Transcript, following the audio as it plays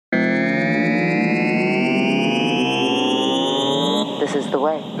This is the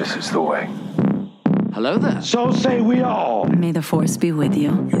way. This is the way. Hello there. So say we all. May the force be with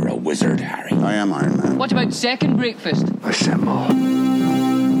you. You're a wizard, Harry. I am Iron Man. What about second breakfast? Assemble.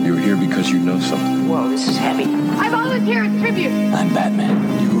 You're here because you know something. Whoa, this is heavy. I volunteer as tribute. I'm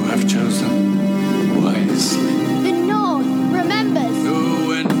Batman. You have chosen wisely. The North remembers.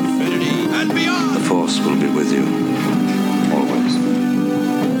 To infinity and beyond. The force will be with you. Always.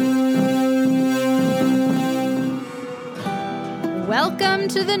 Welcome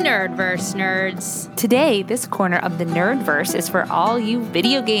to the Nerdverse, nerds. Today, this corner of the Nerdverse is for all you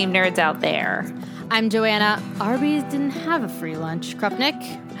video game nerds out there. I'm Joanna. Arby's didn't have a free lunch.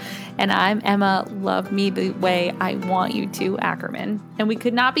 Krupnik. And I'm Emma. Love me the way I want you to, Ackerman. And we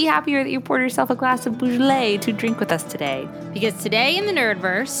could not be happier that you poured yourself a glass of Beaujolais to drink with us today. Because today in the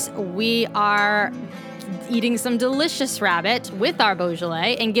Nerdverse, we are eating some delicious rabbit with our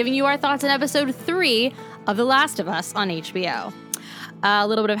Beaujolais and giving you our thoughts on episode 3 of The Last of Us on HBO. A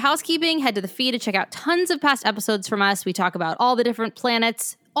little bit of housekeeping. Head to the feed to check out tons of past episodes from us. We talk about all the different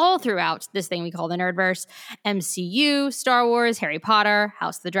planets all throughout this thing we call the Nerdverse. MCU, Star Wars, Harry Potter,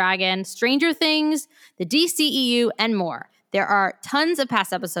 House of the Dragon, Stranger Things, the DCEU, and more. There are tons of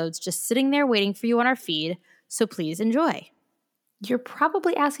past episodes just sitting there waiting for you on our feed, so please enjoy. You're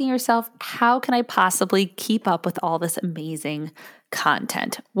probably asking yourself, how can I possibly keep up with all this amazing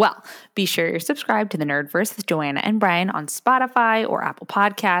content? Well, be sure you're subscribed to the Nerdverse with Joanna and Brian on Spotify or Apple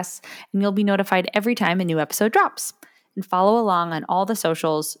Podcasts, and you'll be notified every time a new episode drops. And follow along on all the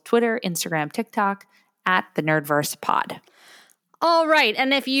socials, Twitter, Instagram, TikTok, at the Nerdverse Pod. All right,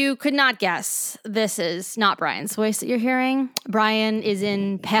 and if you could not guess, this is not Brian's voice that you're hearing. Brian is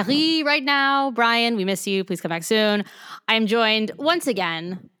in Paris right now. Brian, we miss you. Please come back soon. I am joined once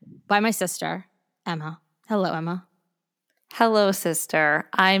again by my sister, Emma. Hello, Emma. Hello, sister.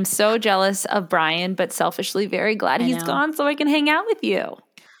 I'm so jealous of Brian, but selfishly very glad he's gone so I can hang out with you.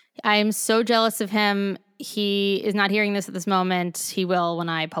 I'm so jealous of him. He is not hearing this at this moment. He will when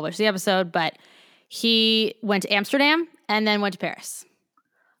I publish the episode, but he went to Amsterdam and then went to Paris.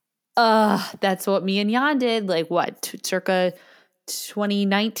 That's what me and Jan did. Like what, circa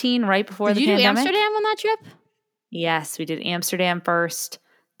 2019, right before the pandemic? Did you do Amsterdam on that trip? Yes, we did Amsterdam first,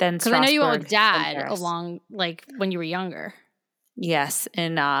 then Strasbourg. Because I know you went with Dad along, like when you were younger. Yes,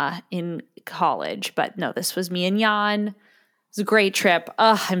 in college. But no, this was me and Jan. It was a great trip.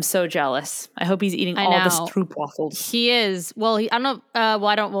 I'm so jealous. I hope he's eating all the stroopwafels. He is. Well, I don't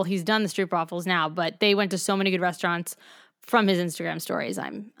know. Well, he's done the stroopwafels now, but they went to so many good restaurants from his Instagram stories.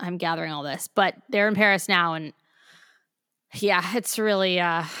 I'm gathering all this, but they're in Paris now, and yeah, it's really.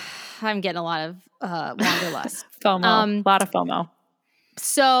 I'm getting a lot of wanderlust. FOMO. A lot of FOMO.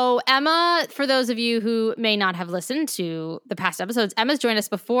 So Emma, for those of you who may not have listened to the past episodes, Emma's joined us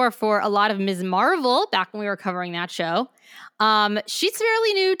before for a lot of Ms. Marvel back when we were covering that show. She's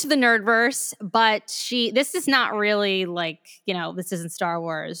fairly new to the Nerdverse, but this is not really like, this isn't Star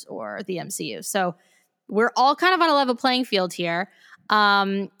Wars or the MCU. So we're all kind of on a level playing field here.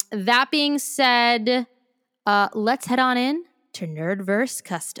 That being said, let's head on in to Nerdverse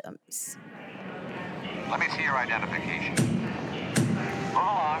Customs. Let me see your identification.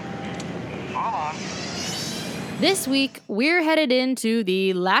 Hold on. This week, we're headed into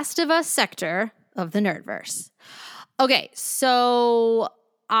the Last of Us sector of the Nerdverse. Okay, so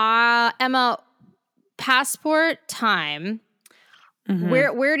Emma, passport time. Mm-hmm.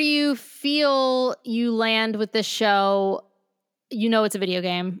 Where do you feel you land with this show? You know it's a video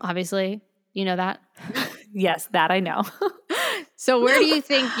game, obviously. You know that? Yes, that I know. So where do you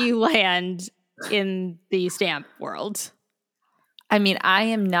think you land in the stamp world? I mean, I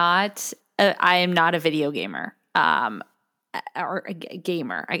am not a video gamer, or a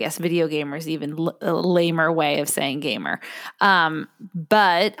gamer. I guess video gamer is even a lamer way of saying gamer.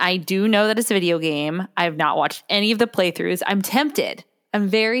 But I do know that it's a video game. I have not watched any of the playthroughs. I'm tempted. I'm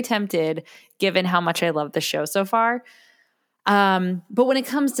very tempted, given how much I love the show so far. But when it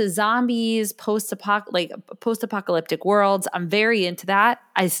comes to zombies, post-apocalyptic worlds, I'm very into that.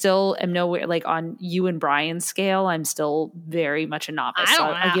 I still am nowhere like on you and Brian's scale. I'm still very much a novice.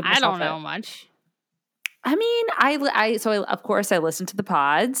 I don't know much. I mean, of course I listen to the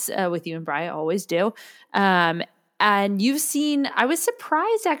pods with you and Brian. I always do. And I was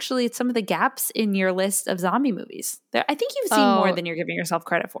surprised actually at some of the gaps in your list of zombie movies. I think you've seen more than you're giving yourself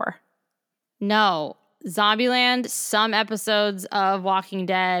credit for. No. Zombieland, some episodes of Walking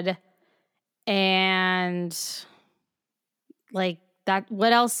Dead, and like that.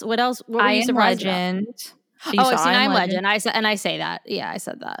 What else? What were you surprised about? I've seen I Am Legend. I say that. Yeah, I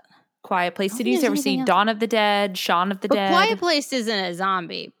said that. Quiet Place. Did you ever see Dawn of the Dead, Shaun of the Dead? Quiet Place isn't a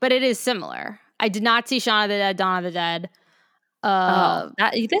zombie, but it is similar. I did not see Shaun of the Dead, Dawn of the Dead.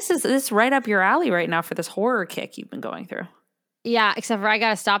 This is right up your alley right now for this horror kick you've been going through. Yeah, except for I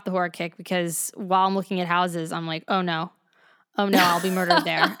gotta stop the horror kick because while I'm looking at houses, I'm like, oh no, I'll be murdered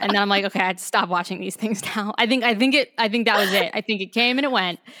there. And then I'm like, okay, I have to stop watching these things now. I think that was it. I think it came and it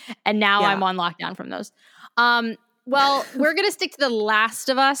went, and now I'm on lockdown from those. Well, we're gonna stick to The Last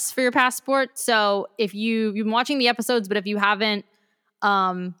of Us for your passport. So if you've been watching the episodes, but if you haven't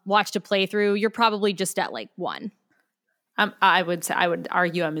watched a playthrough, you're probably just at like 1. I would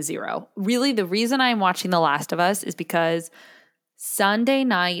argue I'm a 0. Really, the reason I'm watching The Last of Us is because Sunday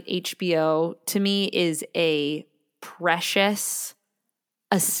night HBO to me is a precious,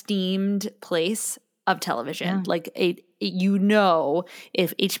 esteemed place of television. Yeah. Like if HBO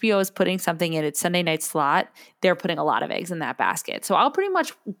is putting something in its Sunday night slot, they're putting a lot of eggs in that basket. So I'll pretty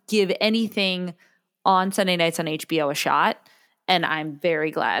much give anything on Sunday nights on HBO a shot. And I'm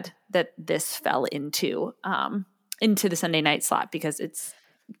very glad that this fell into the Sunday night slot because it's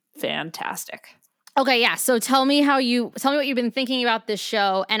fantastic. Okay, yeah. So tell me what you've been thinking about this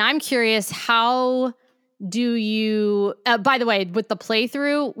show, and I'm curious, how do you? By the way, with the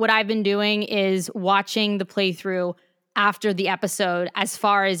playthrough, what I've been doing is watching the playthrough after the episode as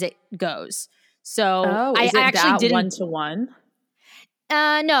far as it goes. So I actually didn't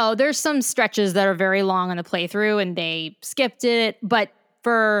 1-to-1. No, there's some stretches that are very long on the playthrough, and they skipped it. But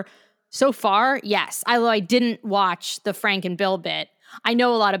for so far, yes. Although I didn't watch the Frank and Bill bit. I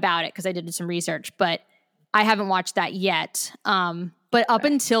know a lot about it because I did some research, but I haven't watched that yet. But up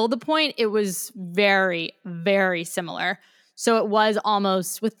until the point, it was very, very similar. So it was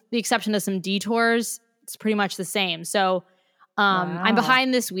almost, with the exception of some detours, it's pretty much the same. So I'm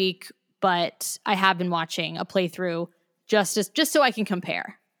behind this week, but I have been watching a playthrough just so I can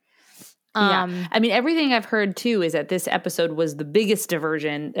compare. Yeah. I mean, everything I've heard too is that this episode was the biggest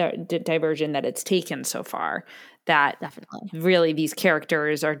diversion that it's taken so far. That definitely really these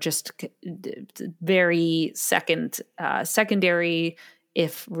characters are just very secondary,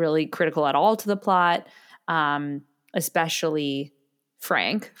 if really critical at all to the plot. Especially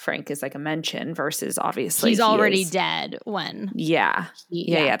Frank. Frank is like a mention versus obviously he's already dead when. Yeah.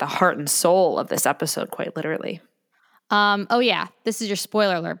 The heart and soul of this episode, quite literally. Oh yeah, this is your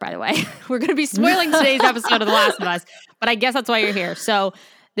spoiler alert, by the way. We're going to be spoiling today's episode of The Last of Us, but I guess that's why you're here. So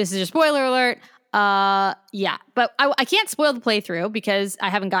this is your spoiler alert. Yeah, but I can't spoil the playthrough because I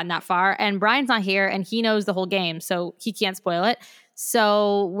haven't gotten that far, and Brian's not here, and he knows the whole game, so he can't spoil it.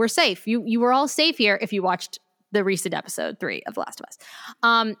 So we're safe. You were all safe here if you watched the recent episode 3 of The Last of Us.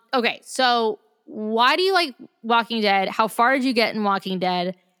 Okay, so why do you like Walking Dead? How far did you get in Walking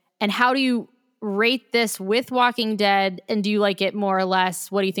Dead? And how do you rate this with Walking Dead? And do you like it more or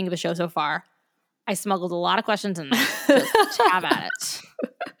less? What do you think of the show so far? I smuggled a lot of questions in there. Just have at it.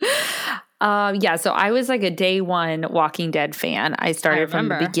 Yeah, so I was like a day one Walking Dead fan. I started from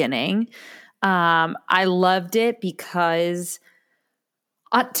the beginning. I loved it because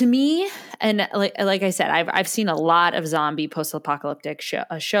to me, and like I said, I've seen a lot of zombie post-apocalyptic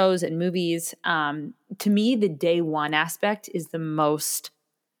shows and movies. To me, the day one aspect is the most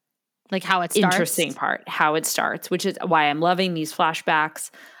like how it starts. Interesting part, how it starts, which is why I'm loving these flashbacks.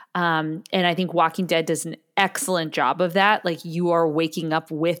 And I think Walking Dead does an excellent job of that. Like you are waking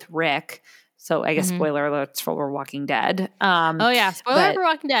up with Rick. So I guess spoiler alerts for Walking Dead. Oh yeah, spoiler for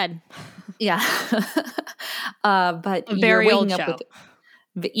Walking Dead. Yeah. But a very old show.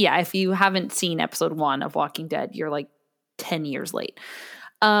 Yeah, if you haven't seen episode 1 of Walking Dead, you're like 10 years late.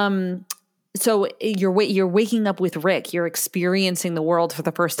 So you're waking up with Rick. You're experiencing the world for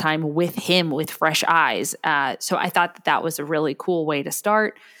the first time with him with fresh eyes. So I thought that was a really cool way to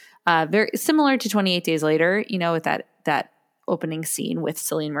start. Very similar to 28 Days Later, you know, with that opening scene with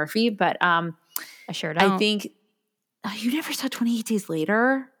Cillian Murphy. But I sure don't. I think you never saw 28 Days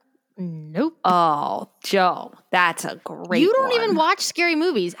Later? Nope. Oh, Joe, that's a great You don't one. even watch scary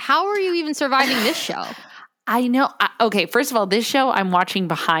movies. How are you even surviving this show? I know. Okay, first of all, this show I'm watching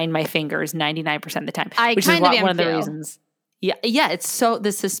behind my fingers 99% of the time, which is one of the reasons. Yeah, it's so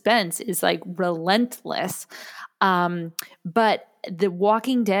the suspense is like relentless. But The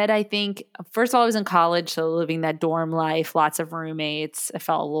Walking Dead, I think, first of all, I was in college, so living that dorm life, lots of roommates. I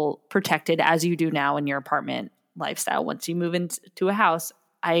felt a little protected, as you do now in your apartment lifestyle. Once you move into a house,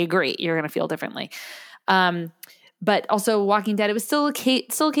 I agree, you're going to feel differently. But also, Walking Dead, it was still a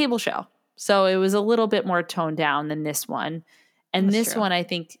cable show. So it was a little bit more toned down than this one. And That's this true. One, I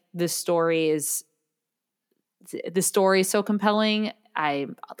think the story is so compelling. I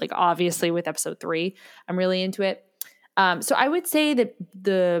like, obviously with episode 3, I'm really into it. So I would say that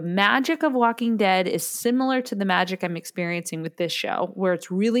the magic of Walking Dead is similar to the magic I'm experiencing with this show, where it's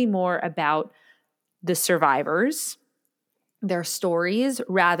really more about the survivors their stories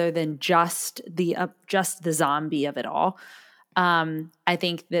rather than just the zombie of it all. I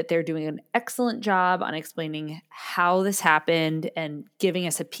think that they're doing an excellent job on explaining how this happened and giving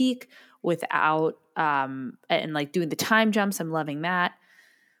us a peek without and like doing the time jumps. I'm loving that.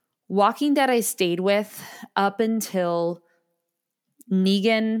 Walking Dead I stayed with up until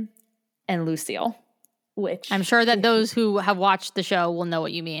Negan and Lucille, which I'm sure that those who have watched the show will know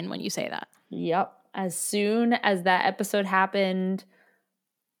what you mean when you say that. Yep. As soon as that episode happened,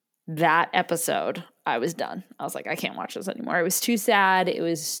 I was done. I was like, I can't watch this anymore. It was too sad. It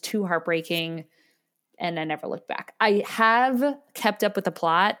was too heartbreaking. And I never looked back. I have kept up with the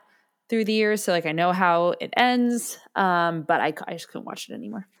plot through the years. So like I know how it ends. But I just couldn't watch it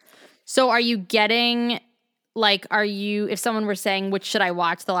anymore. So are you getting if someone were saying, which should I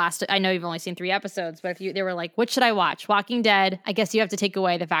watch I know you've only seen 3 episodes, but if they were like, what should I watch? Walking Dead, I guess you have to take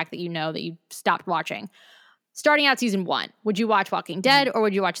away the fact that you know that you stopped watching. Starting out season 1, would you watch Walking Dead or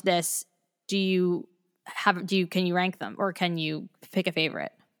would you watch this? Can you rank them or can you pick a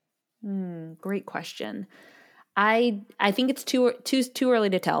favorite? Great question. I think it's too early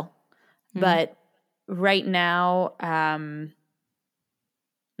to tell, but right now,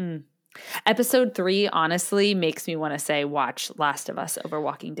 episode 3 honestly makes me want to say watch Last of Us over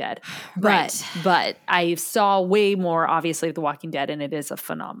Walking Dead. Right. But I saw way more obviously of The Walking Dead and it is a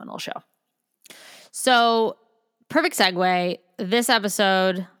phenomenal show. So perfect segue. This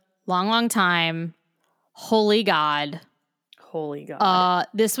episode, long time. Holy God.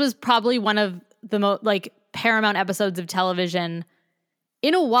 This was probably one of the most paramount episodes of television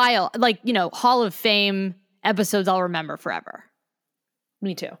in a while. Hall of Fame episodes I'll remember forever.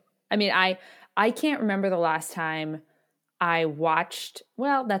 Me too. I mean, I can't remember the last time I watched,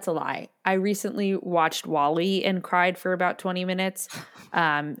 well, that's a lie. I recently watched WALL-E and cried for about 20 minutes.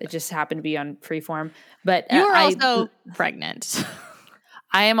 It just happened to be on Freeform. But you were also pregnant.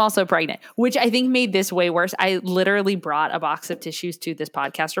 I am also pregnant, which I think made this way worse. I literally brought a box of tissues to this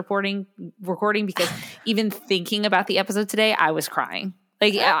podcast recording because even thinking about the episode today, I was crying.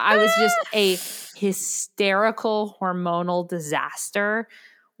 Like I was just a hysterical hormonal disaster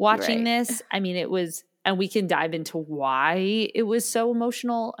watching this. I mean, it was, and we can dive into why it was so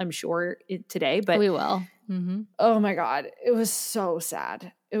emotional, I'm sure, today. But we will. Mm-hmm. Oh my God. It was so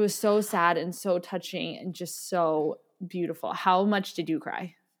sad. It was so sad and so touching and just so beautiful. How much did you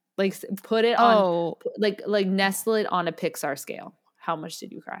cry? Like put it on, like nestle it on a Pixar scale. How much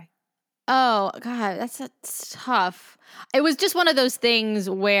did you cry? Oh God, that's tough. It was just one of those things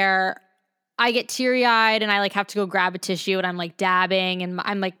where I get teary eyed and I have to go grab a tissue and I'm dabbing and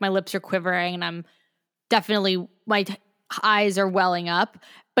I'm my lips are quivering and I'm definitely, my eyes are welling up.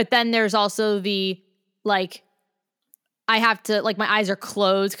 But then there's also the I have to my eyes are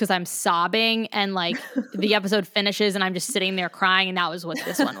closed because I'm sobbing and the episode finishes and I'm just sitting there crying, and that was what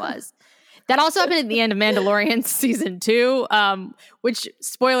this one was. That also happened at the end of Mandalorian season 2, which,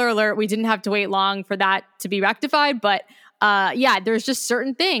 spoiler alert, we didn't have to wait long for that to be rectified. But there's just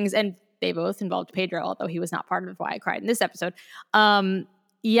certain things, and they both involved Pedro, although he was not part of why I cried in this episode.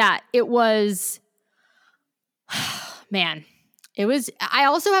 It was, man, it was, I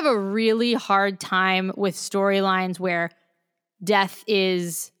also have a really hard time with storylines where death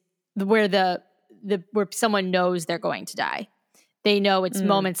is where where someone knows they're going to die. They know it's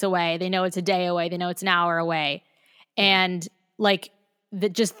moments away. They know it's a day away. They know it's an hour away. And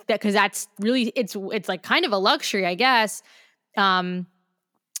because that's really, it's kind of a luxury, I guess. If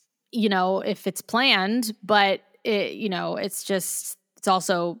it's planned, but it's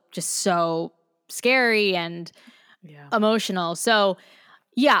also just so scary and emotional. So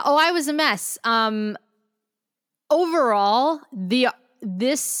I was a mess. Overall,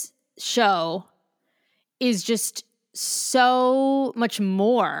 this show is just so much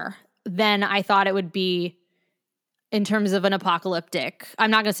more than I thought it would be in terms of an apocalyptic.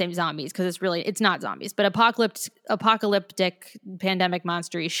 I'm not going to say zombies because it's not zombies, but apocalyptic pandemic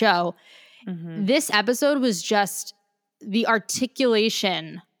monstery show. Mm-hmm. This episode was just the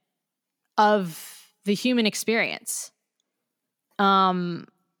articulation of the human experience.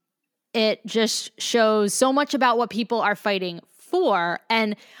 It just shows so much about what people are fighting for.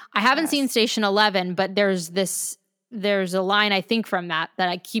 And I haven't seen Station 11, but there's a line I think from that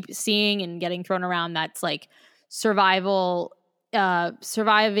I keep seeing and getting thrown around that's surviving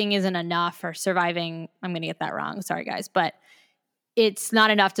isn't enough, or surviving, I'm going to get that wrong. Sorry guys, but it's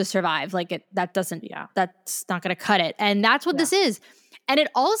not enough to survive. That's not going to cut it. And that's what this is. And it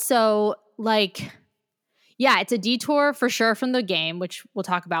also it's a detour for sure from the game, which we'll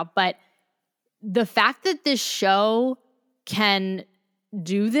talk about. But the fact that this show can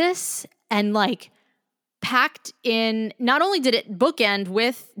do this and packed in, not only did it bookend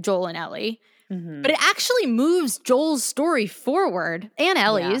with Joel and Ellie, but it actually moves Joel's story forward and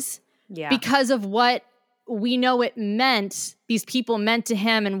Ellie's because of what we know it meant, these people meant to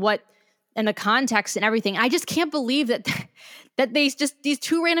him and what, and the context and everything. I just can't believe that these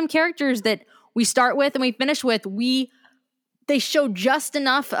two random characters that we start with and we finish with, they show just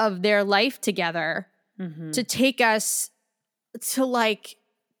enough of their life together to take us to like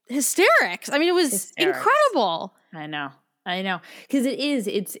hysterics. I mean, it was incredible. I know. Because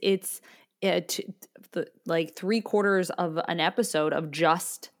it's like 3/4 of an episode of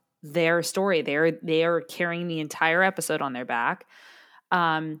just their story. They are carrying the entire episode on their back.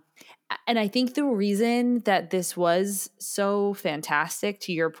 And I think the reason that this was so fantastic,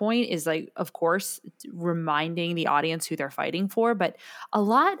 to your point, is like, of course, reminding the audience who they're fighting for. But a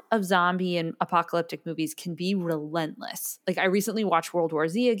lot of zombie and apocalyptic movies can be relentless. Like I recently watched World War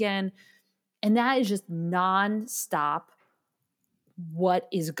Z again, and that is just nonstop. What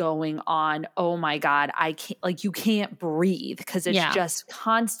is going on? Oh my God. I can't, like, you can't breathe because it's just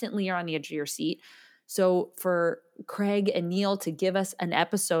constantly you're on the edge of your seat. So for Craig and Neil to give us an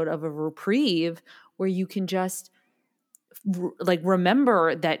episode of a reprieve where you can just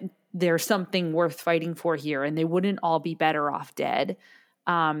remember that there's something worth fighting for here and they wouldn't all be better off dead.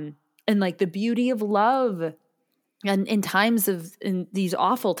 And like the beauty of love and in these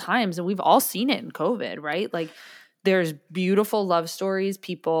awful times, and we've all seen it in COVID, right? Like there's beautiful love stories.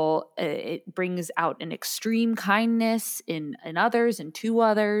 People, it brings out an extreme kindness in others and to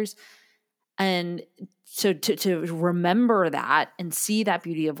others. And so to remember that and see that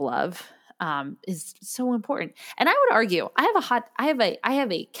beauty of love is so important. And I would argue, I have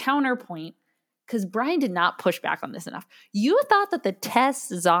a counterpoint because Brian did not push back on this enough. You thought that the Tess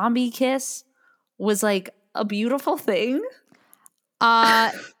zombie kiss was like a beautiful thing?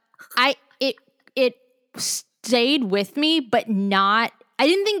 It stayed with me, but not. I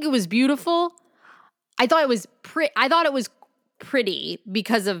didn't think it was beautiful. I thought it was pretty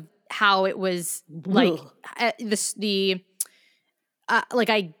because of how it was like how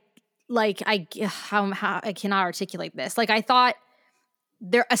I cannot articulate this. Like I thought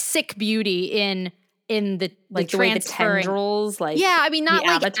there a sick beauty in the like the way the tendrils, like I mean not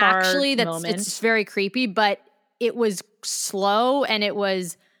like Avatar actually that's moment. It's very creepy, but it was slow and it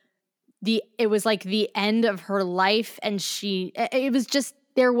was like the end of her life, and it was just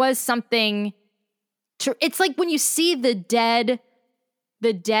there was something. It's like when you see the dead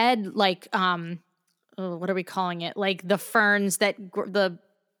like what are we calling it? Like the ferns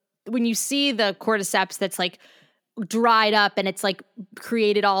when you see the cordyceps that's like dried up and it's like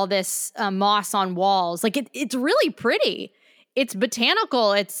created all this moss on walls. Like it's really pretty. It's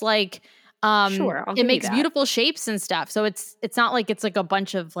botanical. It's like it makes beautiful shapes and stuff. So it's not like it's like a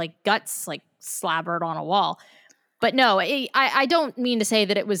bunch of like guts like slabbered on a wall. But no, I don't mean to say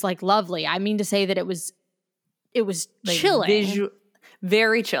that it was like lovely. I mean to say that it was like chilling.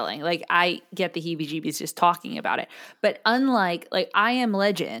 Very chilling. Like I get the heebie-jeebies just talking about it. But unlike like I Am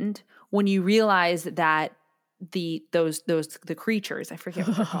Legend, when you realize that the creatures, I forget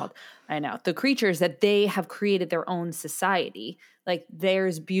what they're called. I know. The creatures that they have created their own society. Like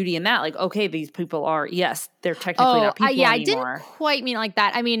there's beauty in that. Like, okay, these people are, yes, they're technically not people anymore. I didn't quite mean like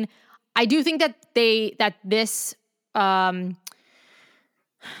that. I mean, I do think that this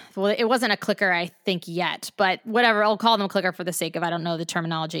well, it wasn't a clicker, I think, yet, but whatever. I'll call them a clicker for the sake of I don't know the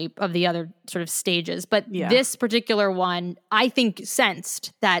terminology of the other sort of stages. But this particular one, I think,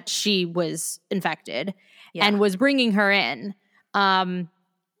 sensed that she was infected and was bringing her in.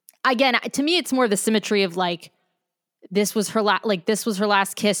 Again, to me, it's more the symmetry of like this was her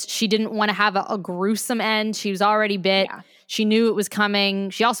last kiss. She didn't want to have a gruesome end. She was already bit. Yeah. She knew it was coming.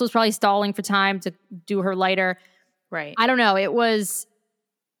 She also was probably stalling for time to do her lighter. Right. I don't know. It was.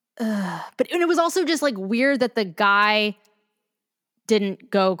 But it was also just like weird that the guy didn't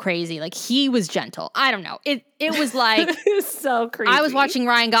go crazy. Like he was gentle. I don't know. It was like it was so creepy. I was watching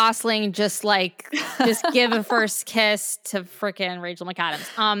Ryan Gosling just give a first kiss to frickin' Rachel McAdams.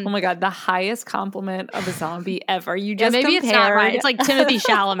 Oh my God, the highest compliment of a zombie ever. You just maybe compared. It's not right. It's like Timothy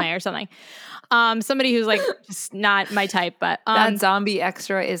Chalamet or something. Somebody who's like just not my type, but that zombie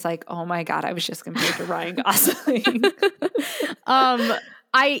extra is like, oh my God, I was just compared to Ryan Gosling.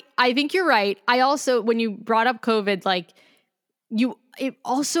 I think you're right. I also, when you brought up COVID, like it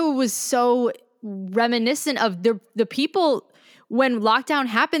also was so reminiscent of the people when lockdown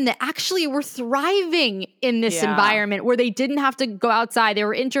happened that actually were thriving in this environment where they didn't have to go outside. They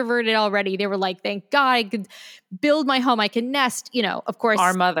were introverted already. They were like, thank God I could build my home. I can nest, of course.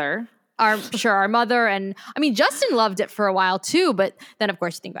 Our mother. our mother, and I mean, Justin loved it for a while too, but then of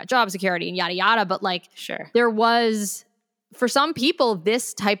course you think about job security and yada yada, but like Sure. there was, for some people,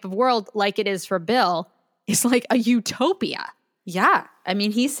 this type of world, like it is for Bill, is like a utopia. Yeah. I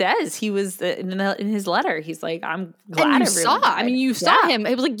mean, he says he was in his letter. He's like, I'm glad And you everyone saw, died. I mean, you saw him.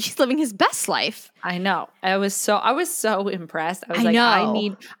 It was like he's living his best life. I know. I was so impressed. I was I like,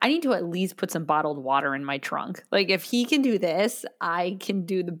 know. I need to at least put some bottled water in my trunk. Like if he can do this, I can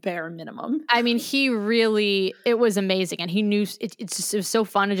do the bare minimum. I mean, it was amazing. And he knew, it was so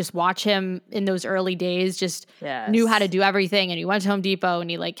fun to just watch him in those early days, just knew how to do everything. And he went to Home Depot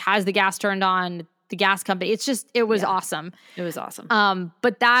and he like has the gas turned on, the gas company. It was awesome. It was awesome.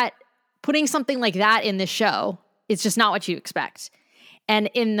 But putting something like that in the show, it's just not what you expect. And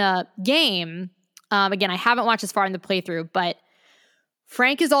in the game, again, I haven't watched as far in the playthrough, but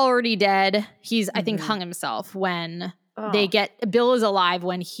Frank is already dead. He's, I think, hung himself when Bill is alive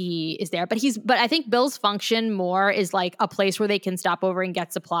when he is there. But I think Bill's function more is like a place where they can stop over and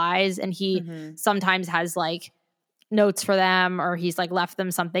get supplies. And he sometimes has like notes for them, or he's like left them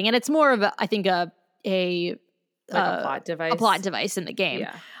something. And it's more of I think a plot device. A plot device in the game.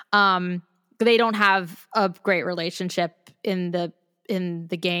 Yeah. They don't have a great relationship in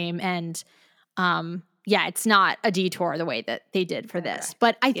the game, and it's not a detour the way that they did for this.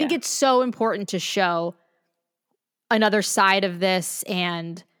 But I think it's so important to show another side of this,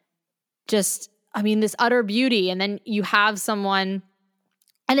 and just, I mean, this utter beauty. And then you have someone,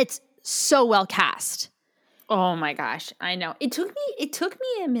 and it's so well cast. Oh my gosh, I know. It took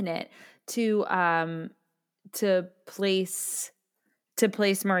me a minute to place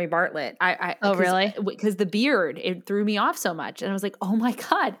Murray Bartlett. Really? Because the beard, it threw me off so much, and I was like, "Oh my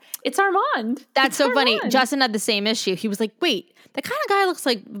god, it's Armand!" That's so funny. Justin had the same issue. He was like, "Wait, that kind of guy looks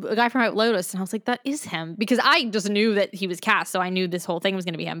like a guy from White Lotus," and I was like, "That is him," because I just knew that he was cast, so I knew this whole thing was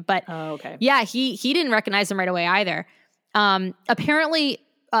going to be him. But okay, yeah, he didn't recognize him right away either. Apparently,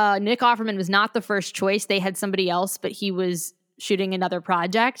 Nick Offerman was not the first choice. They had somebody else, but he was shooting another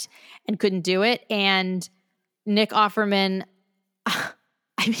project and couldn't do it. And Nick Offerman, I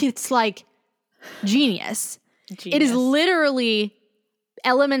mean, it's like genius. It is literally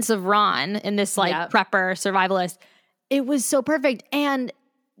elements of Ron in this like prepper survivalist. It was so perfect. And,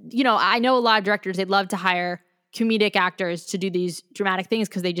 you know, I know a lot of directors, they'd love to hire comedic actors to do these dramatic things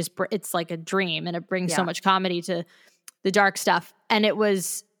because they just, it's like a dream, and it brings so much comedy to the dark stuff. And it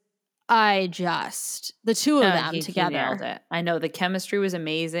was, the two of them together. He nailed it. I know the chemistry was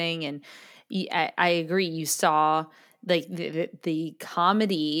amazing, and I agree. You saw like the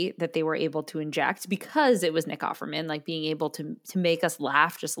comedy that they were able to inject because it was Nick Offerman, like being able to make us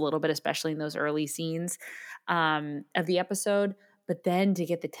laugh just a little bit, especially in those early scenes of the episode. But then to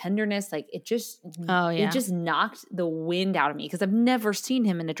get the tenderness, like it just knocked the wind out of me, because I've never seen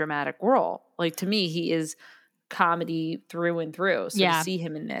him in a dramatic role. Like to me, he is comedy through and through. So to see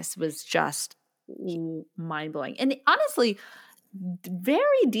him in this was just mind blowing, and honestly,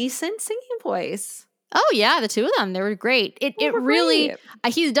 very decent singing voice. Oh yeah, the two of them, they were great. It really,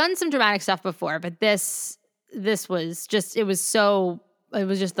 he's done some dramatic stuff before, but this was just, it was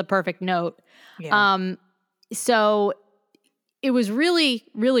just the perfect note. Yeah. So it was really,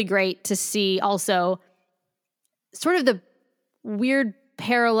 really great to see also sort of the weird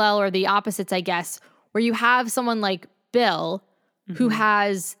parallel, or the opposites, I guess, where you have someone like Bill who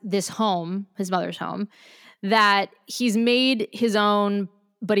has this home, his mother's home, that he's made his own,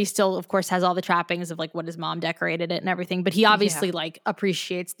 but he still, of course, has all the trappings of like what his mom decorated it and everything. But he obviously like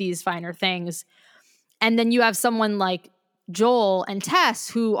appreciates these finer things. And then you have someone like Joel and Tess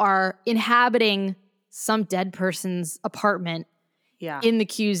who are inhabiting some dead person's apartment in the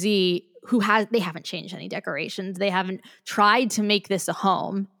QZ, they haven't changed any decorations. They haven't tried to make this a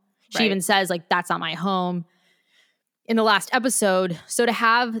home. She even says like, that's not my home in the last episode. So to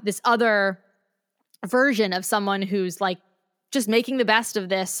have this other version of someone who's like just making the best of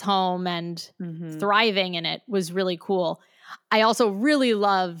this home and thriving in it was really cool. I also really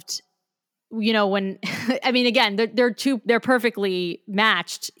loved, you know, when, I mean, again, they're perfectly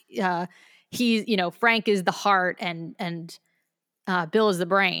matched. Frank is the heart and Bill is the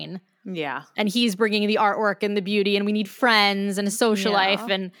brain. Yeah. And he's bringing the artwork and the beauty, and we need friends and a social life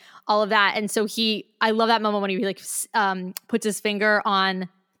and all of that. And so I love that moment when he like puts his finger on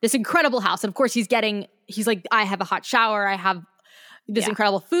this incredible house. And of course he's like, I have a hot shower. I have this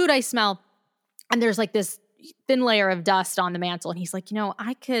incredible food I smell. And there's like this thin layer of dust on the mantle. And he's like, you know,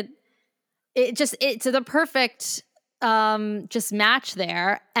 it's the perfect just match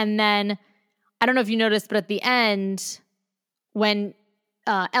there. And then I don't know if you noticed, but at the end, when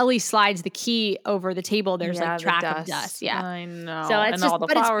Ellie slides the key over the table, there's Yeah, like the track of dust. Yeah. I know. So it's and just, all the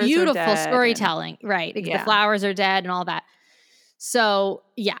but it's flowers are beautiful dead storytelling, right? The Yeah. flowers are dead and all that. So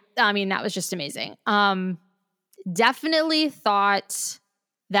yeah, I mean, that was just amazing. Definitely thought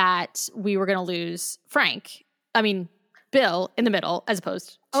that we were going to lose Bill in the middle, as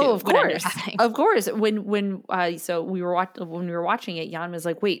opposed to of what ended course, up happening. of course. When we were watching it, Jan was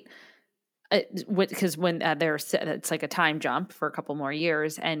like, "Wait," because when it's like a time jump for a couple more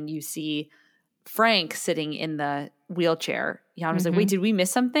years, and you see Frank sitting in the wheelchair. Jan was like, "Wait, did we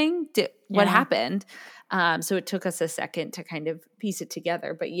miss something? What happened?" So it took us a second to kind of piece it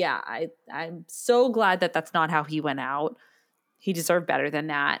together. But yeah, I'm so glad that that's not how he went out. He deserved better than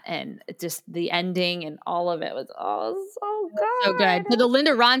that. And just the ending and all of it was so good. So good. So the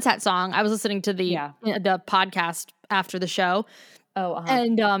Linda Ronstadt song, I was listening to the podcast after the show. Oh,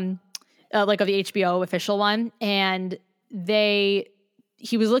 and like of the HBO official one. And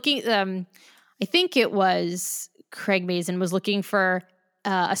he was looking, I think it was Craig Mazin was looking for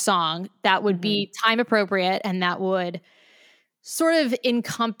a song that would be time appropriate and that would sort of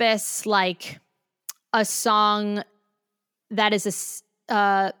encompass like a song that is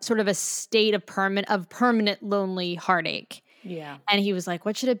a sort of a state of permanent lonely heartache. Yeah. And he was like,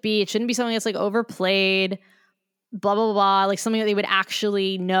 what should it be? It shouldn't be something that's like overplayed, blah, blah, blah, like something that they would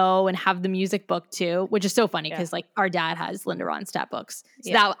actually know and have the music book to, which is so funny because like our dad has Linda Ronstadt books.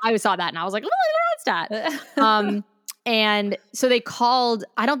 So that I saw that and I was like, oh, Linda Ronstadt. And so they called,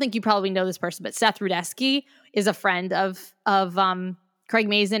 I don't think you probably know this person, but Seth Rudetsky is a friend of Craig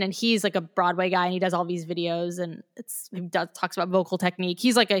Mazin, and he's like a Broadway guy and he does all these videos and talks about vocal technique.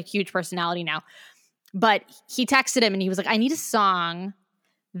 He's like a huge personality now. But he texted him and he was like, I need a song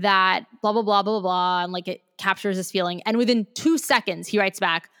that blah, blah, blah, blah, blah, and like it captures this feeling. And within 2 seconds, he writes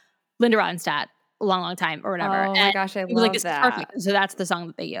back, Linda Ronstadt, a long, long time or whatever. Oh my gosh, I he was like, love this that. is perfect. So that's the song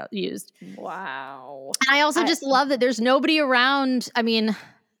that they used. Wow. And I also just love that there's nobody around. I mean,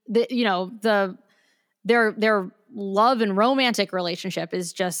 their love and romantic relationship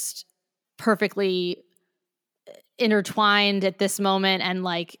is just perfectly intertwined at this moment, and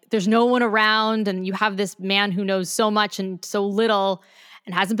like there's no one around, and you have this man who knows so much and so little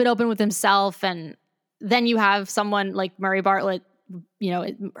and hasn't been open with himself, and then you have someone like Murray Bartlett,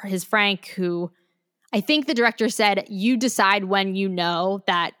 his Frank, who I think the director said you decide when you know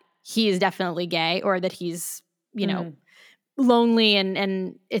that he is definitely gay or that he's lonely,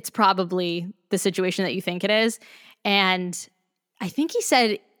 and it's probably the situation that you think it is. And I think he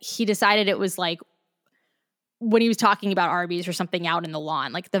said he decided it was like when he was talking about Arby's or something out in the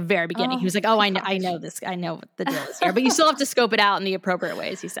lawn, like the very beginning, he was like, I know this. I know what the deal is here, but you still have to scope it out in the appropriate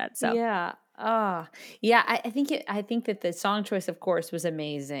ways, he said. So yeah. I think that the song choice, of course, was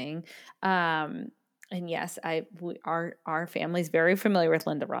amazing. And yes, our family's very familiar with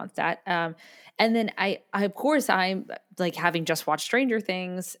Linda Ronstadt. And then I'm like, having just watched Stranger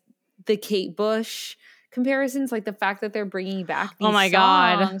Things, the Kate Bush comparisons, like the fact that they're bringing back these songs.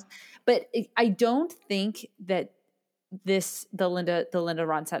 God. But I don't think that the Linda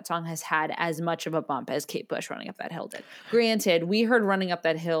Ronstadt song has had as much of a bump as Kate Bush Running Up That Hill did. Granted, we heard Running Up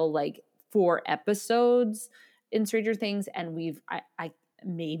That Hill like 4 episodes in Stranger Things, and I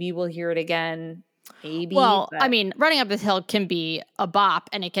maybe we'll hear it again. Maybe. Well, I mean, Running Up This Hill can be a bop,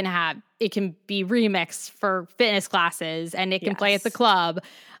 and it can be remixed for fitness classes, and it can play at the club.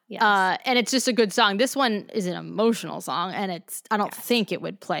 Yes. And it's just a good song. This one is an emotional song, and I don't think it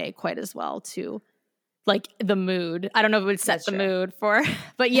would play quite as well to like the mood. I don't know if it would set the mood for,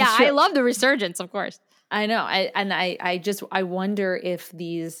 but yeah, I love the resurgence, of course. I know. I wonder if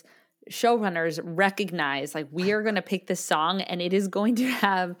these showrunners recognize like we are going to pick this song and it is going to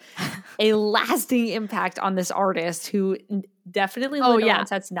have a lasting impact on this artist who definitely Linda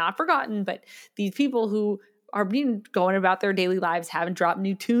Ronstadt's not forgotten, but these people who are going about their daily lives, haven't dropped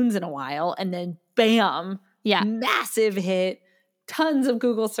new tunes in a while, and then bam, massive hit, tons of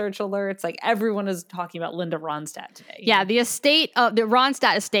Google search alerts. Like everyone is talking about Linda Ronstadt today. Yeah, the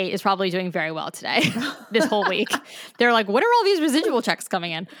Ronstadt estate is probably doing very well today, this whole week. They're like, what are all these residual checks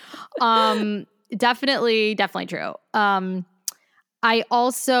coming in? Definitely true. I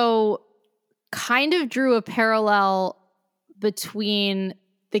also kind of drew a parallel between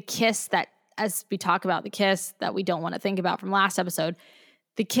the kiss that, as we talk about the kiss that we don't want to think about from last episode,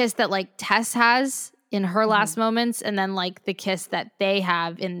 the kiss that like Tess has in her last moments, and then like the kiss that they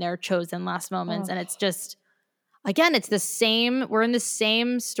have in their chosen last moments. And it's just, again, it's the same. We're in the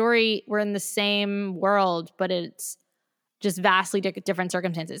same story. We're in the same world, but it's just vastly different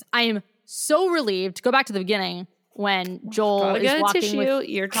circumstances. I am so relieved, to go back to the beginning, when Joel is Get a walking tissue. with.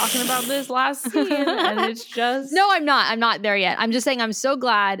 You're talking about this last scene, and it's just No, I'm not. I'm not there yet. I'm just saying I'm so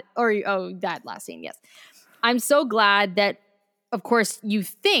glad. That last scene, yes. I'm so glad that, of course, you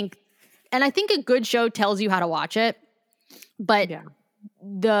think, and I think a good show tells you how to watch it. But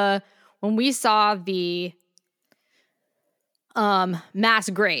when we saw the mass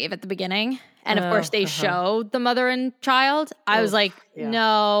grave at the beginning, and of course they show the mother and child, I was like,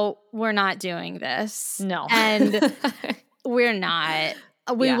 no, we're not doing this. No. And we're not.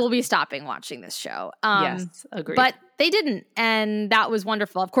 We will be stopping watching this show. yes, agreed. But they didn't, and that was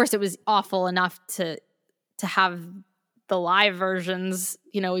wonderful. Of course, it was awful enough to have the live versions,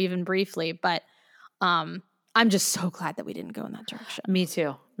 even briefly. But I'm just so glad that we didn't go in that direction. Me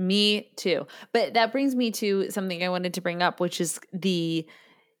too. But that brings me to something I wanted to bring up, which is the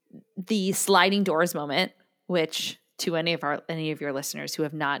sliding doors moment, which to any of your listeners who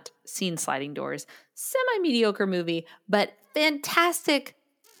have not seen Sliding Doors, semi-mediocre movie, but fantastic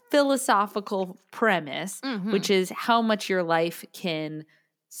philosophical premise, which is how much your life can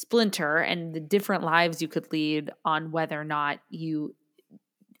splinter and the different lives you could lead on whether or not you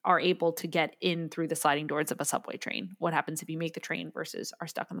are able to get in through the sliding doors of a subway train. What happens if you make the train versus are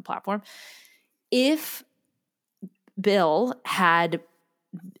stuck on the platform? If Bill had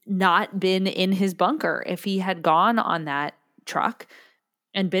not been in his bunker, if he had gone on that truck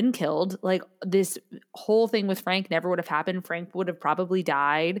and been killed, like this whole thing with Frank never would have happened. Frank would have probably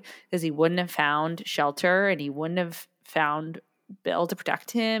died because he wouldn't have found shelter and he wouldn't have found Bill to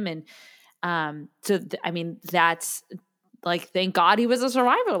protect him. And that's like, thank God he was a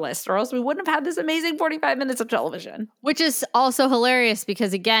survivalist, or else we wouldn't have had this amazing 45 minutes of television. Which is also hilarious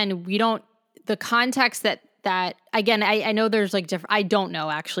because, again, the context that again, I know there's like different, I don't know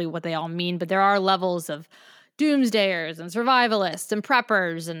actually what they all mean, but there are levels of doomsdayers and survivalists and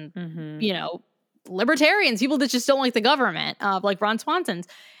preppers and, libertarians, people that just don't like the government, like Ron Swanson's.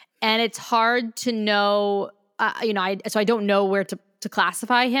 And it's hard to know, so I don't know where to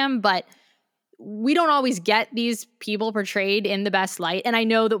classify him, but we don't always get these people portrayed in the best light. And I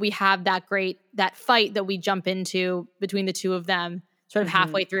know that we have that fight that we jump into between the two of them sort of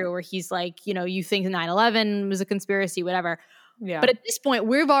halfway through, where he's like, you think 9/11 was a conspiracy, whatever. Yeah. But at this point,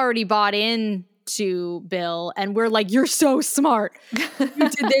 we've already bought in to Bill, and we're like, you're so smart. You did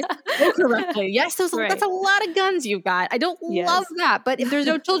this so correctly. Yes, that's a lot of guns you've got. I don't love that. But if there's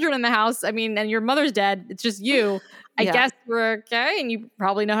no children in the house, and your mother's dead, it's just you. I guess we're okay, and you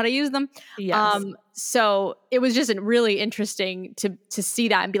probably know how to use them. Yes. So it was just really interesting to see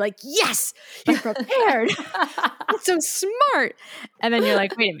that and be like, yes, you're prepared. That's so smart. And then you're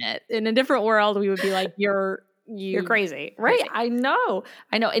like, wait a minute. In a different world, we would be like, you're crazy, right? Crazy. I know.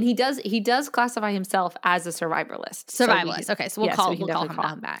 And he does classify himself as a survivalist. Okay, so we'll call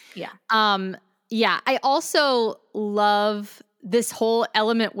him that. Yeah. I also love this whole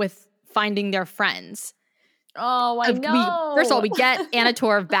element with finding their friends. Oh, I know. First of all, we get Anna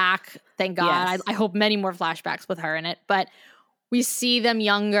Torv back. Thank God. Yes. I hope many more flashbacks with her in it. But we see them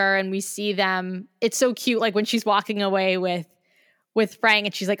younger, and we see them. It's so cute. Like when she's walking away with Frank,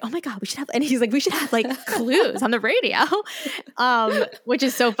 and she's like, "Oh my God, we should have." And he's like, "We should have like clues on the radio," which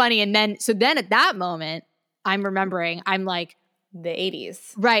is so funny. And then at that moment, I'm remembering. I'm like, the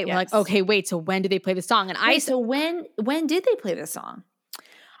 80s, right? Yes. We're like, okay, wait. So when did they play the song? And so when did they play the song?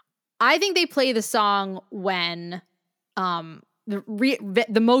 I think they play the song when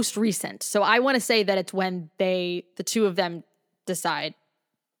the most recent. So I want to say that it's when the two of them decide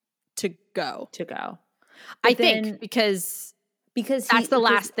to go. I think because that's the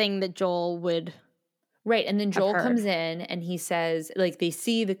last thing that Joel would. Right, and then Joel comes in and he says, like, they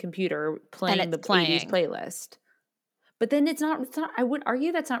see the computer playing the 80s playlist. But then it's not. I would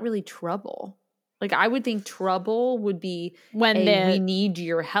argue that's not really Trouble. Like, I would think Trouble would be when we need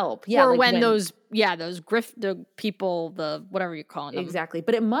your help. Yeah. Or like when those the people, the whatever you're calling them. Exactly.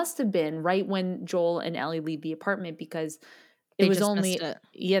 But it must have been right when Joel and Ellie leave the apartment, because they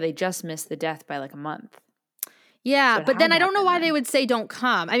just missed the death by like a month. Yeah. So but then I don't know why they would say don't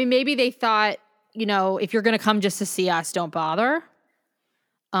come. I mean, maybe they thought, if you're going to come just to see us, don't bother.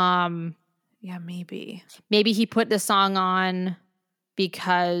 Yeah, maybe. Maybe he put the song on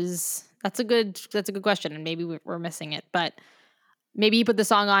because... That's a good question, and maybe we're missing it. But maybe he put the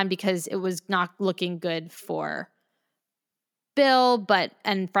song on because it was not looking good for Bill,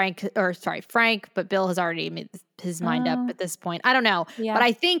 Frank. But Bill has already made his mind up at this point. I don't know, but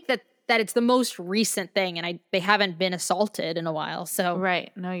I think that it's the most recent thing, and they haven't been assaulted in a while. So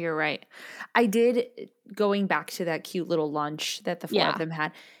right, no, you're right. I did, going back to that cute little lunch that the four of them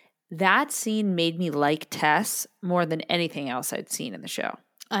had. That scene made me like Tess more than anything else I'd seen in the show.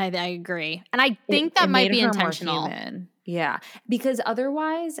 I agree. And I think that It might made be her more intentional. human. Yeah. Because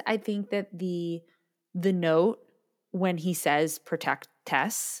otherwise, I think that the note when he says protect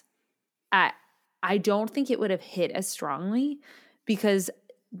Tess, I don't think it would have hit as strongly because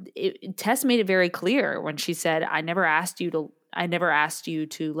Tess made it very clear when she said, I never asked you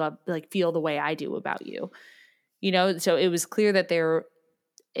to love, like, feel the way I do about you. You know, so it was clear that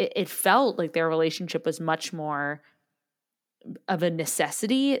it felt like their relationship was much more of a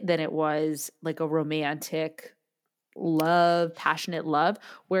necessity than it was like a romantic love, passionate love.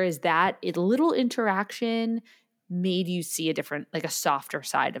 Whereas that little interaction made you see a different, like a softer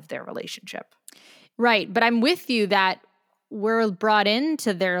side of their relationship. Right. But I'm with you that we're brought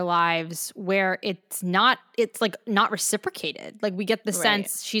into their lives where it's like not reciprocated. Like we get the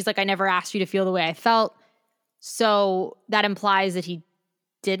sense she's like, I never asked you to feel the way I felt. So that implies that he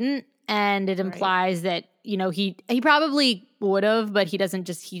didn't. And it implies that, you know, he probably would have, but he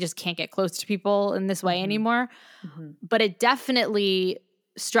just can't get close to people in this way anymore. Mm-hmm. But it definitely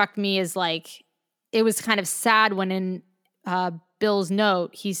struck me as like, it was kind of sad when in Bill's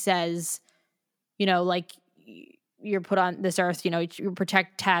note, he says, you know, like, you're put on this earth, you know, you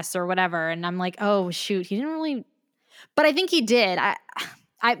protect Tess or whatever. And I'm like, oh, shoot, he didn't really. But I think he did.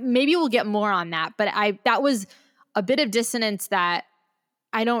 I maybe we'll get more on that. But that was a bit of dissonance that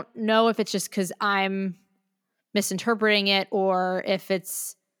I don't know if it's just because I'm misinterpreting it or if it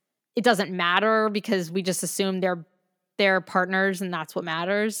doesn't matter because we just assume they're partners and that's what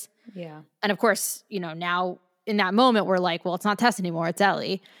matters. Yeah. And of course, you know, now in that moment, we're like, well, it's not Tess anymore, it's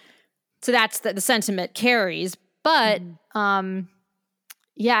Ellie. So that's the sentiment carries. But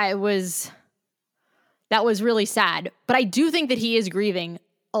yeah, that was really sad. But I do think that he is grieving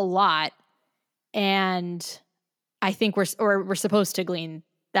a lot. And I think we're supposed to glean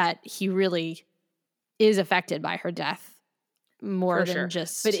that he really is affected by her death more than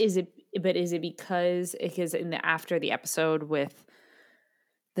just. But is it because after the episode with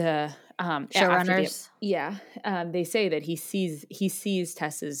the showrunners? They say that he sees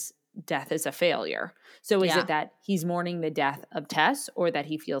Tess's death as a failure. So is it that he's mourning the death of Tess or that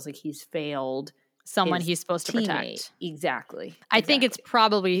he feels like he's failed someone he's supposed to protect? Exactly. I think it's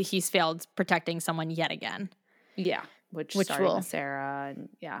probably he's failed protecting someone yet again. Yeah. Which started with Sarah and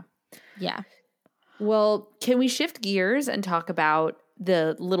yeah. Well, can we shift gears and talk about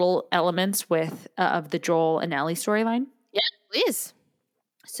the little elements of the Joel and Ellie storyline? Yeah, please.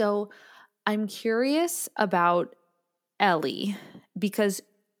 So I'm curious about Ellie because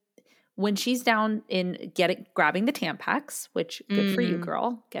when she's down in grabbing the Tampax, which good for you,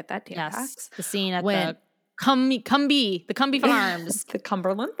 girl, get that Tampax. Yes, the scene at the Cumbie Farms. The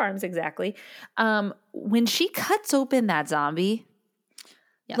Cumberland Farms, exactly. When she cuts open that zombie,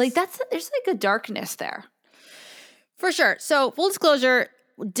 like there's like a darkness there. For sure. So full disclosure,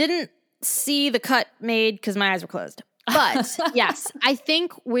 didn't see the cut made because my eyes were closed. But yes, I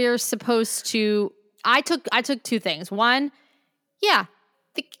think we're supposed to. I took two things. One, yeah,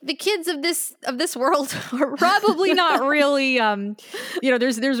 the kids of this world are probably not really.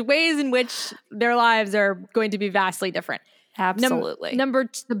 There's ways in which their lives are going to be vastly different. Absolutely.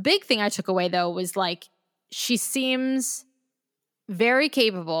 The big thing I took away though was like she seems very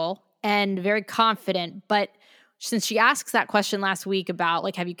capable and very confident, but since she asks that question last week about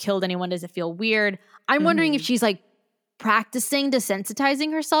like, have you killed anyone? Does it feel weird? I'm wondering if she's like practicing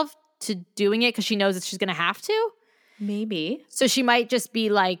desensitizing herself to doing it because she knows that she's going to have to. Maybe. So she might just be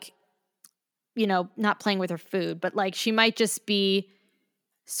like, you know, not playing with her food, but like she might just be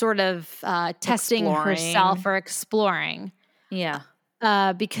sort of testing herself or exploring. Yeah.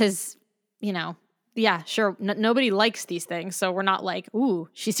 Because, you know, yeah, sure. Nobody likes these things. So we're not like, ooh,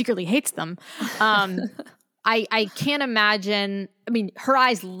 she secretly hates them. I can't imagine. I mean, her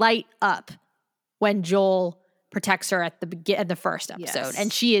eyes light up when Joel protects her at the first episode,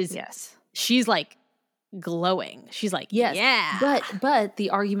 and she's like glowing. She's like, yeah. But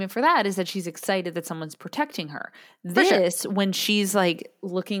the argument for that is that she's excited that someone's protecting her. When she's like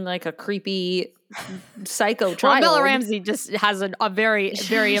looking like a creepy psycho child. Bella Ramsey just has a very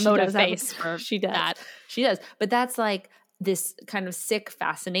very emotive face. She does. But that's like this kind of sick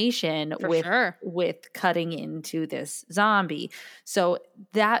fascination with cutting into this zombie. So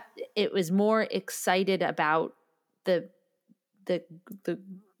that it was more excited about the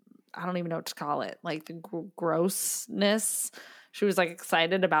I don't even know what to call it, like the grossness. She was like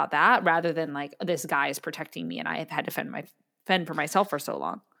excited about that rather than like this guy is protecting me and I have had to fend for myself for so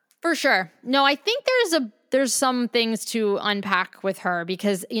long. For sure. No, I think there's some things to unpack with her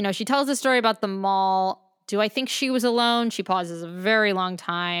because, you know, she tells the story about the mall. Do I think she was alone? She pauses a very long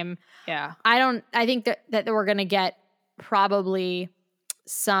time. Yeah. I think that we're going to get probably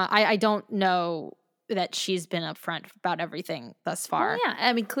some. I don't know that she's been upfront about everything thus far. Well, yeah,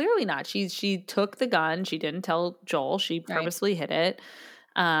 I mean, clearly not. She took the gun. She didn't tell Joel. She purposely hid it.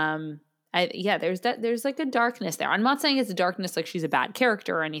 There's like a darkness there. I'm not saying it's a darkness like she's a bad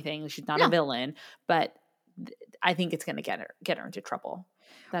character or anything. She's not a villain, but I think it's going to get her into trouble.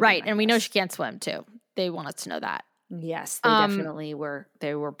 Right, and we know she can't swim too. They want us to know that. Yes, they definitely were.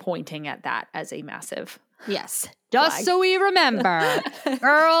 They were pointing at that as a massive just flag. So we remember,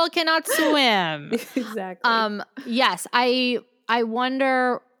 girl cannot swim. Exactly. Yes, I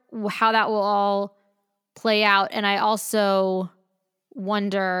wonder how that will all play out, and I also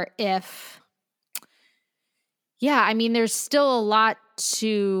wonder if, I mean, there's still a lot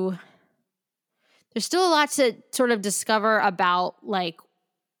to sort of discover about like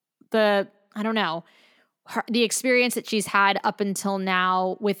the experience that she's had up until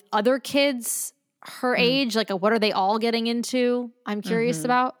now with other kids her age. Like, what are they all getting into? I'm curious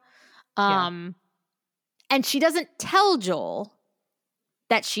about. And she doesn't tell Joel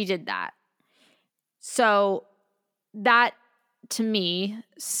that she did that. So that to me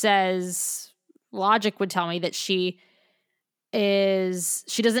says, logic would tell me that she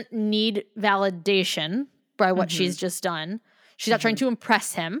doesn't need validation by what she's just done. She's not trying to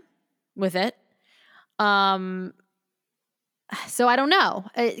impress him with it. So I don't know,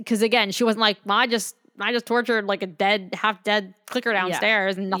 because again, she wasn't like, well, I just tortured like a half dead clicker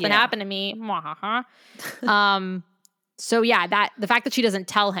downstairs and nothing happened to me. So that the fact that she doesn't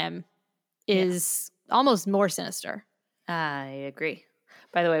tell him is almost more sinister. I agree.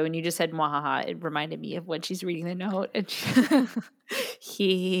 By the way, when you just said "mwahaha," it reminded me of when she's reading the note. And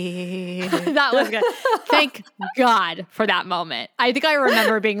that was good. Thank God for that moment. I think I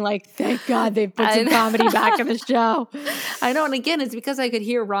remember being like, "Thank God they put some comedy back in the show." I know, and again, it's because I could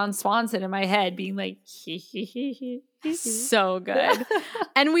hear Ron Swanson in my head being like, so good,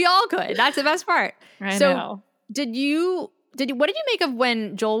 and we all could. That's the best part. I know. What did you make of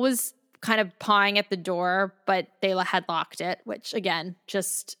when Joel was kind of pawing at the door, but they had locked it, which again,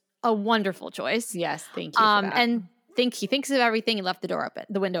 just a wonderful choice. Yes, thank you for that. And he thinks of everything. He left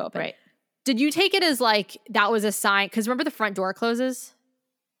the window open. Right. Did you take it as like that was a sign? Because remember the front door closes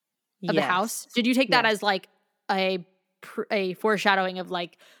of the house. Did you take that as like a foreshadowing of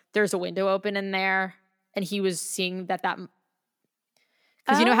like there's a window open in there, and he was seeing that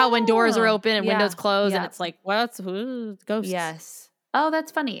because you know how when doors are open and windows close, and it's like what's ghosts? Yes. Oh,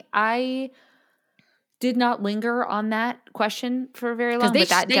 that's funny. I did not linger on that question for very long, but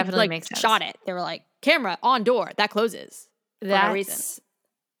that definitely makes sense. Shot it. They were like, camera on door that closes for no reason.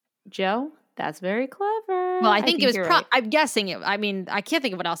 Joe, that's very clever. Well, I think it was. I'm guessing it. I mean, I can't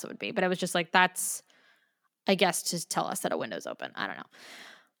think of what else it would be, but it was just like that's, I guess, to tell us that a window's open. I don't know.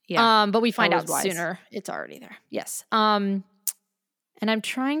 Yeah. But we find out sooner. It's already there. Yes. And I'm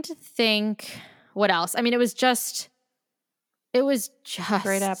trying to think what else. I mean, it was just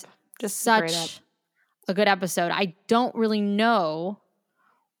straight up, just such a good episode. I don't really know.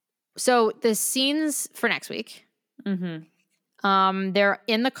 So the scenes for next week, they're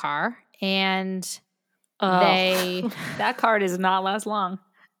in the car and that car does not last long.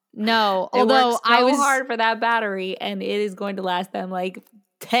 No, although I was hard for that battery, and it is going to last them like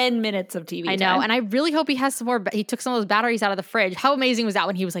 10 minutes of TV. I know, and I really hope he has some more. He took some of those batteries out of the fridge. How amazing was that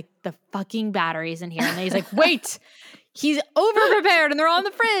when he was like, "The fucking batteries in here," and then he's like, "Wait." He's over prepared and they're all in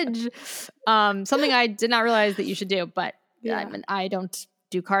the fridge. Something I did not realize that you should do, but I don't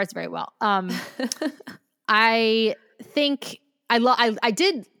do cars very well. I think I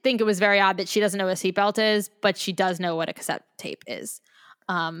did think it was very odd that she doesn't know what a seatbelt is, but she does know what a cassette tape is.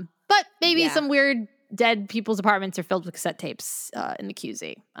 But maybe some weird dead people's apartments are filled with cassette tapes in the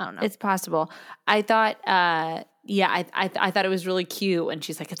QZ. I don't know. It's possible. I thought I thought it was really cute. And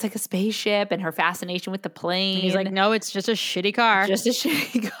she's like, it's like a spaceship, and her fascination with the plane. And he's like, no, it's just a shitty car. Just a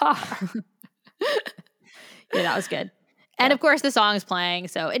shitty car. Yeah, that was good. And of course the song is playing.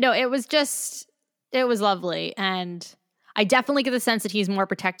 So no, it was lovely. And I definitely get the sense that he's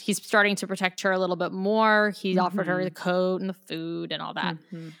starting to protect her a little bit more. He offered her the coat and the food and all that.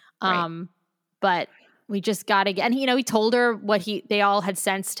 Right. But we just got to get, and he told her what they all had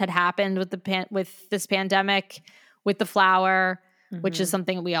sensed had happened with this pandemic, with the flower, which is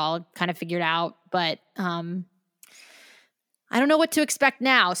something we all kind of figured out. But I don't know what to expect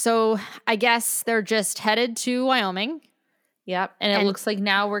now. So I guess they're just headed to Wyoming. Yep. And it looks like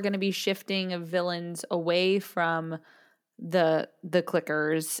now we're going to be shifting of villains away from the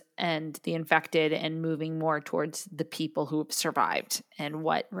clickers and the infected and moving more towards the people who have survived and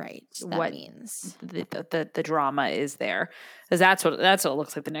what means the drama is there, because that's what it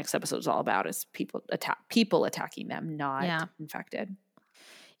looks like the next episode is all about, is people attacking them, not infected.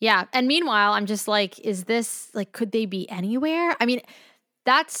 Yeah. And meanwhile, I'm just like, is this like, could they be anywhere? I mean,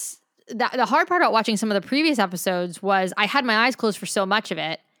 the hard part about watching some of the previous episodes was I had my eyes closed for so much of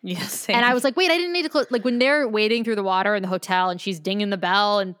it. Yes. And I was like, wait, I didn't need to close. Like when they're wading through the water in the hotel and she's dinging the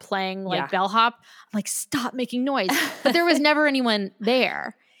bell and playing like bellhop, I'm like, stop making noise. But there was never anyone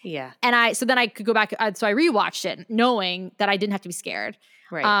there. Yeah. And so then I could go back. So I rewatched it knowing that I didn't have to be scared.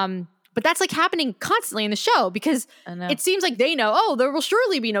 Right. But that's like happening constantly in the show because it seems like they know, oh, there will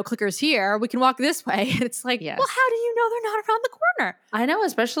surely be no clickers here. We can walk this way. And it's like, well, how do you know they're not around the corner? I know,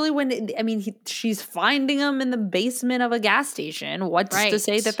 especially when, she's finding them in the basement of a gas station. What's to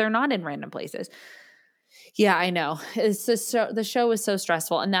say that they're not in random places? Yeah, I know. It's just the show is so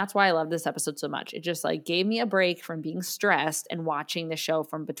stressful. And that's why I love this episode so much. It just like gave me a break from being stressed and watching the show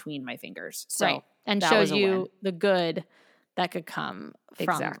from between my fingers. So and shows you the good that could come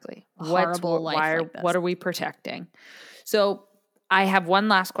from a horrible life like this. What are we protecting? So I have one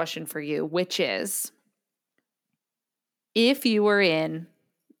last question for you, which is, if you were in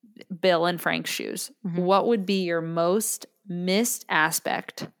Bill and Frank's shoes, what would be your most missed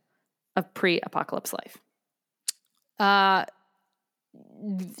aspect of pre-apocalypse life?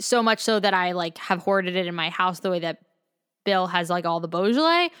 So much so that I like have hoarded it in my house the way that Bill has like all the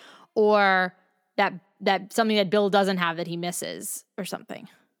Beaujolais, or that something that Bill doesn't have that he misses or something.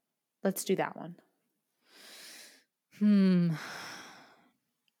 Let's do that one. I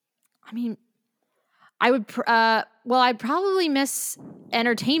mean, I would, I'd probably miss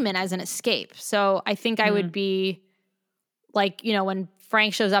entertainment as an escape. So I think I would be like, when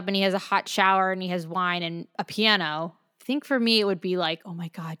Frank shows up and he has a hot shower and he has wine and a piano, I think for me it would be like, oh my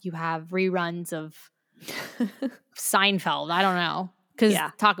God, you have reruns of Seinfeld. I don't know. Because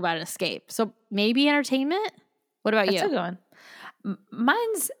talk about an escape. So maybe entertainment? What about you? That's a good one.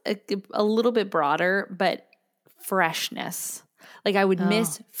 Mine's a little bit broader, but freshness. Like I would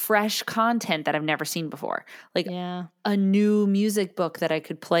miss fresh content that I've never seen before. Like a new music book that I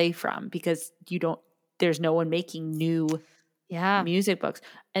could play from, because there's no one making new music books.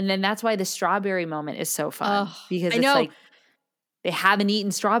 And then that's why the strawberry moment is so fun, because it's like they haven't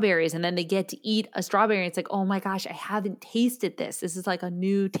eaten strawberries and then they get to eat a strawberry. And it's like, oh my gosh, I haven't tasted this. This is like a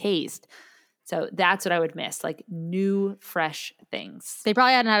new taste. So that's what I would miss, like new, fresh things. They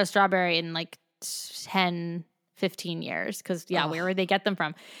probably hadn't had a strawberry in like 10, 15 years because, where would they get them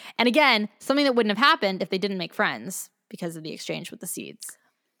from? And again, something that wouldn't have happened if they didn't make friends because of the exchange with the seeds.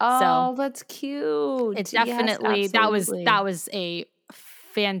 Oh, so that's cute. It's definitely, that was a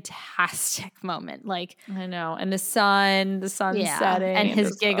fantastic moment. Like, I know. And the sun setting. And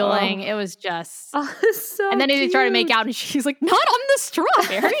his giggling. It was just so and then they cute. started to make out and she's like, not on the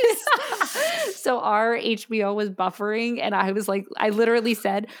strawberries. So our HBO was buffering and I was like, I literally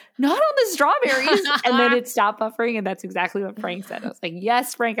said, not on the strawberries. And then it stopped buffering, and that's exactly what Frank said. I was like,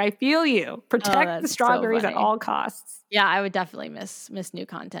 yes, Frank, I feel you. Protect the strawberries at all costs. Yeah, I would definitely miss new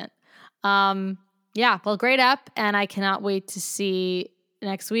content. Well, great up, and I cannot wait to see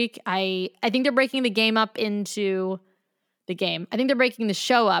next week. I think they're breaking the game up into the game. I think they're breaking the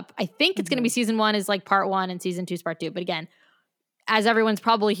show up. I think it's going to be season 1 is like part 1 and season 2 is part 2. But again, as everyone's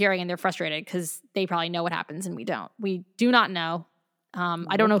probably hearing, and they're frustrated because they probably know what happens and we don't. We do not know.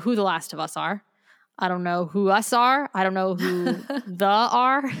 I don't know who the Last of Us are. I don't know who us are. I don't know who the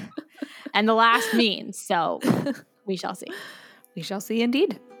are. And the last means. So we shall see. We shall see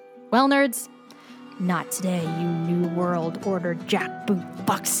indeed. Well, nerds, not today, you New World Order jackboot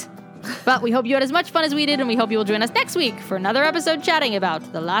bucks. But we hope you had as much fun as we did, and we hope you will join us next week for another episode chatting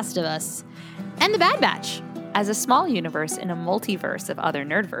about The Last of Us and The Bad Batch. As a small universe in a multiverse of other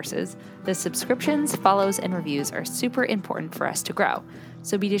nerdverses, the subscriptions, follows, and reviews are super important for us to grow.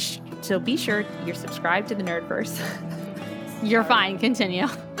 So be sure you're subscribed to the Nerdverse. You're fine. Continue.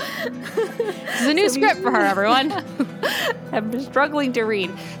 This is a new script for her, everyone. I'm struggling to read.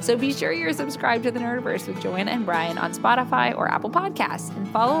 So be sure you're subscribed to the Nerdverse with Joanna and Brian on Spotify or Apple Podcasts, and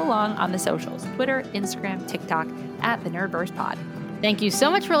follow along on the socials, Twitter, Instagram, TikTok, at the Nerdverse Pod. Thank you so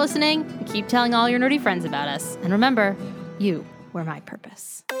much for listening, and keep telling all your nerdy friends about us. And remember, you were my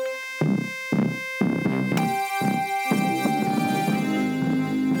purpose.